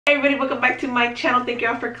Hey everybody, welcome back to my channel. Thank you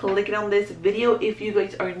all for clicking on this video. If you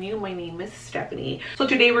guys are new, my name is Stephanie. So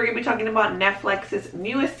today we're going to be talking about Netflix's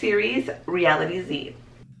newest series, Reality Z.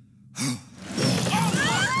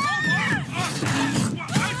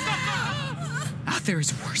 There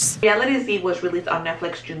is worse. Reality Z was released on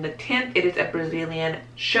Netflix June the 10th. It is a Brazilian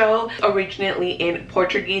show, originally in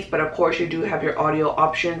Portuguese, but of course you do have your audio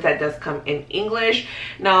options that does come in English.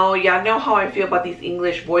 Now, y'all know how I feel about these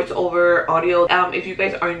English voiceover audio. If you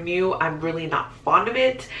guys are new, I'm really not fond of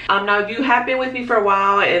it. Now, if you have been with me for a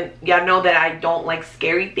while, and y'all know that I don't like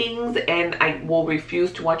scary things, and I will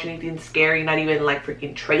refuse to watch anything scary, not even like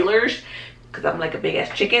freaking trailers, because I'm like a big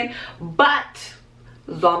ass chicken. But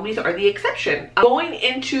zombies are the exception. Going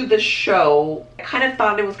into the show, I kind of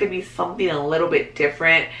thought it was going to be something a little bit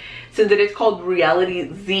different since it is called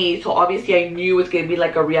Reality Z. So obviously I knew it was going to be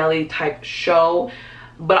like a reality type show.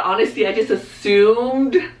 But honestly, I just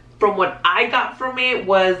assumed from what I got from it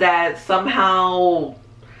was that somehow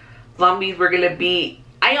zombies were going to be...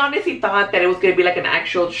 I honestly thought that it was going to be like an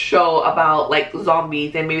actual show about like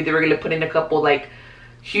zombies, and maybe they were going to put in a couple like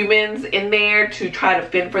humans in there to try to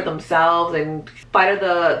fend for themselves and fight of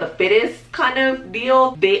the fittest kind of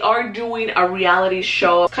deal. They are doing a reality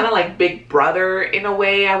show, kind of like Big Brother in a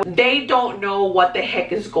way. They don't know what the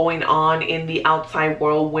heck is going on in the outside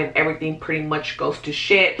world when everything pretty much goes to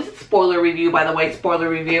shit. This is a spoiler review, by the way, spoiler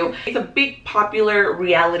review. It's a big popular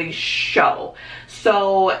reality show,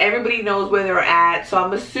 so everybody knows where they're at. So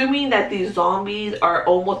I'm assuming that these zombies are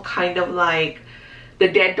almost kind of like The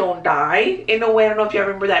Dead Don't Die in a way. I don't know if you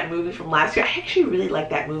remember that movie from last year. I actually really like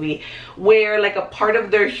that movie, where like a part of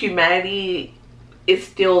their humanity is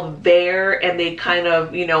still there, and they kind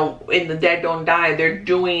of, you know, in The Dead Don't Die, they're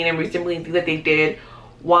doing and resembling things that they did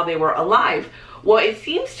while they were alive. Well, it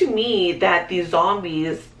seems to me that these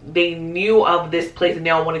zombies, they knew of this place and they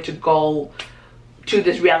all wanted to go to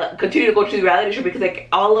this reality, continue to go to the reality show, because like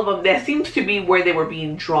all of them, that seems to be where they were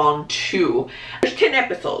being drawn to. There's 10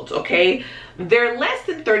 episodes, okay? They're less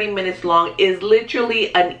than 30 minutes long. Is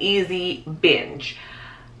literally an easy binge.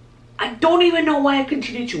 I don't even know why I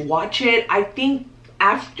continue to watch it. I think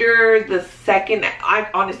after the second,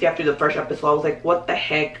 honestly after the first episode, I was like, what the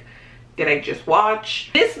heck did I just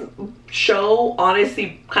watch? This show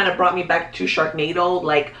honestly kind of brought me back to Sharknado.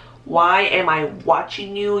 Like, why am I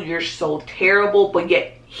watching you? You're so terrible, but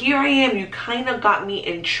yet here I am. You kind of got me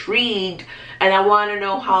intrigued, and I want to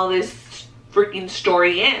know how this freaking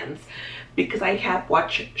story ends, because I have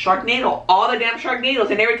watched Sharknado, all the damn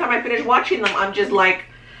Sharknados, and every time I finish watching them, I'm just like,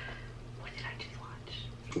 what did I just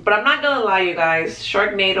watch? But I'm not gonna lie, you guys,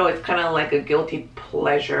 Sharknado is kind of like a guilty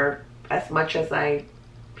pleasure, as much as I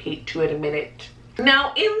hate to admit it.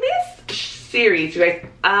 Now, in this series, you guys,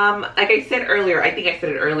 like I said earlier, I think I said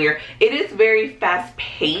it earlier, it is very fast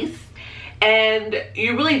paced, and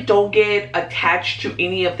you really don't get attached to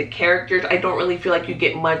any of the characters. I don't really feel like you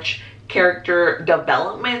get much character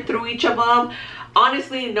development through each of them.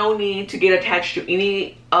 Honestly, no need to get attached to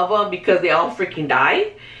any of them because they all freaking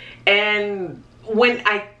die. And when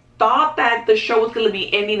I thought that the show was going to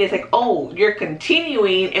be ending, it's like, oh, you're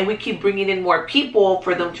continuing and we keep bringing in more people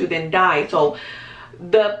for them to then die. So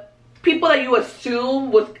the people that you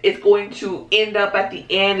assume is going to end up at the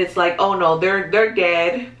end, it's like, oh no, they're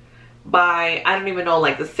dead by, I don't even know,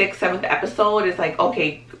 like the 6th, 7th episode. It's like,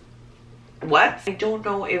 okay, what? I don't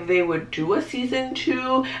know if they would do a season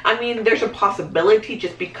 2. I mean, there's a possibility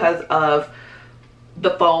just because of the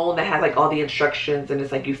phone that has like all the instructions, and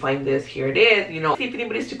it's like, you find this, here it is, you know. See if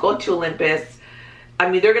anybody's to go to Olympus. I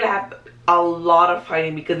mean, they're gonna have a lot of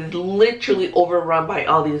fighting because it's literally overrun by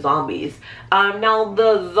all these zombies. Now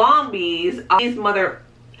the zombies, these mother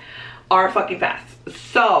are fucking fast.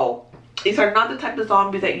 So these are not the type of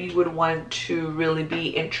zombies that you would want to really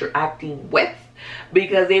be interacting with,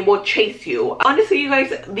 because they will chase you. Honestly, you guys,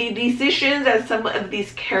 the decisions that some of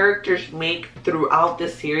these characters make throughout the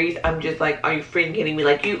series, I'm just like, are you freaking kidding me?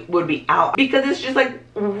 Like, you would be out. Because it's just like,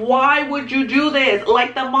 why would you do this?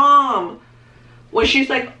 Like the mom, when she's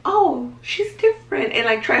like, oh, she's different, and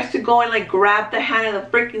like tries to go and like grab the hand of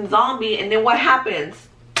the freaking zombie, and then what happens?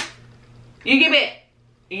 You get bit.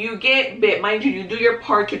 You get bit. Mind you, you do your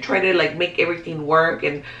part to try to like make everything work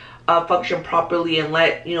and function properly, and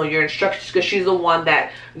let you know your instructions, because she's the one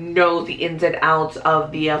that knows the ins and outs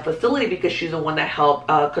of the facility, because she's the one that helped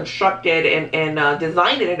construct it and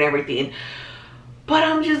design it and everything. But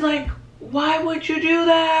I'm just like, why would you do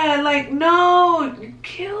that? Like, no,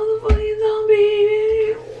 kill the fucking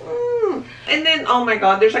zombie. And then, oh my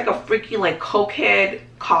god, there's like a freaking like cokehead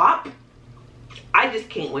cop I just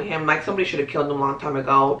can't with him. Like, somebody should have killed him a long time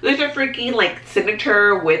ago. There's a freaking like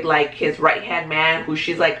signature with like his right hand man, who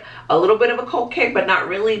she's like a little bit of a cokehead, but not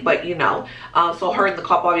really, but you know. So her and the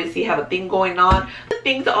cop obviously have a thing going on. The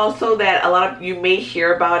things also that a lot of you may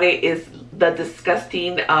hear about it is the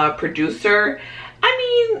disgusting producer.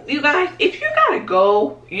 I mean, you guys, if you gotta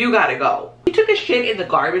go, you gotta go. He took a shit in the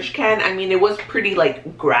garbage can. I mean, it was pretty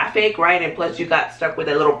like graphic, right? And plus you got stuck with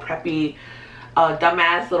a little preppy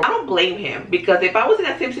dumbass little. I don't blame him, because if I was in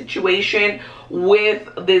that same situation with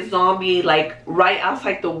this zombie like right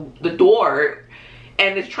outside the door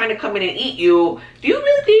and it's trying to come in and eat you, do you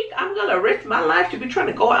really think I'm gonna risk my life to be trying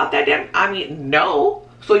to go out that damn? I mean, no.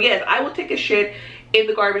 So yes, I will take a shit in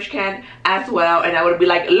the garbage can as well, and I would be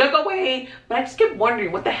like, look away. But I just kept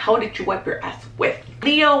wondering, what the hell did you wipe your ass with?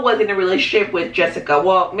 Leo was in a relationship with Jessica.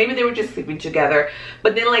 Well, maybe they were just sleeping together,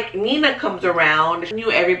 but then like Nina comes around. She knew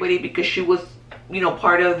everybody because she was, you know,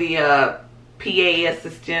 part of the PA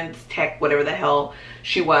assistant tech, whatever the hell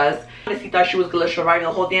she was. She thought she was gonna survive the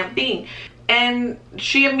whole damn thing. And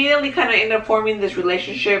she immediately kind of ended up forming this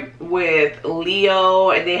relationship with Leo,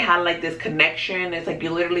 and they had like this connection. It's like you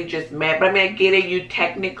literally just met. But I mean, I get it, you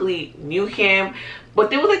technically knew him, but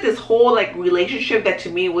there was like this whole like relationship that to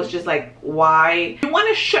me was just like, why? You want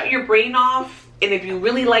to shut your brain off, and if you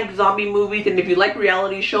really like zombie movies and if you like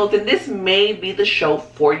reality shows, then this may be the show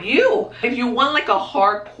for you. If you want like a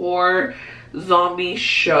hardcore zombie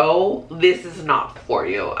show, this is not for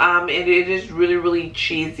you. And it is really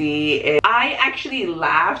cheesy, and I actually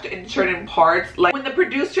laughed in certain parts, like when the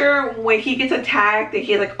producer, when he gets attacked and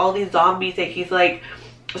he has like all these zombies and he's like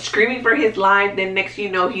screaming for his life, then next thing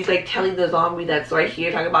you know, he's like telling the zombie that's right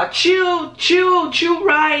here, talking about chew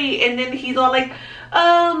right, and then he's all like,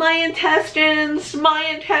 oh, my intestines,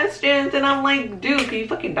 and I'm like, dude, can you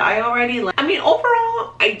fucking die already? Like, I mean,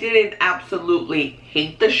 overall, I didn't absolutely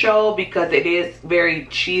hate the show because it is very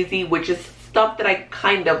cheesy, which is stuff that I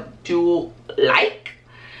kind of do like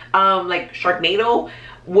Sharknado.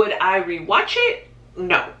 Would I rewatch it?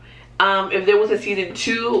 No. If there was a season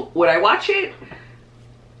 2, would I watch it?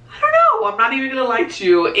 I don't know. I'm not even gonna lie to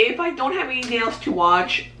you. If I don't have anything else to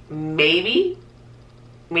watch, maybe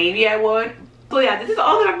I would. So yeah, this is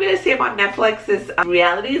all that I'm gonna say about Netflix's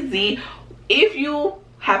Reality Z. If you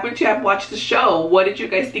happen to have watched the show, what did you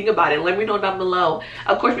guys think about it? Let me know down below.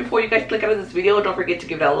 Of course, before you guys click out of this video, don't forget to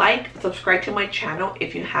give it a like, subscribe to my channel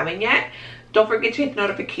if you haven't yet. Don't forget to hit the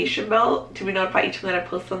notification bell to be notified each time that I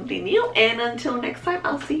post something new. And until next time,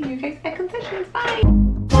 I'll see you guys at concessions. Bye.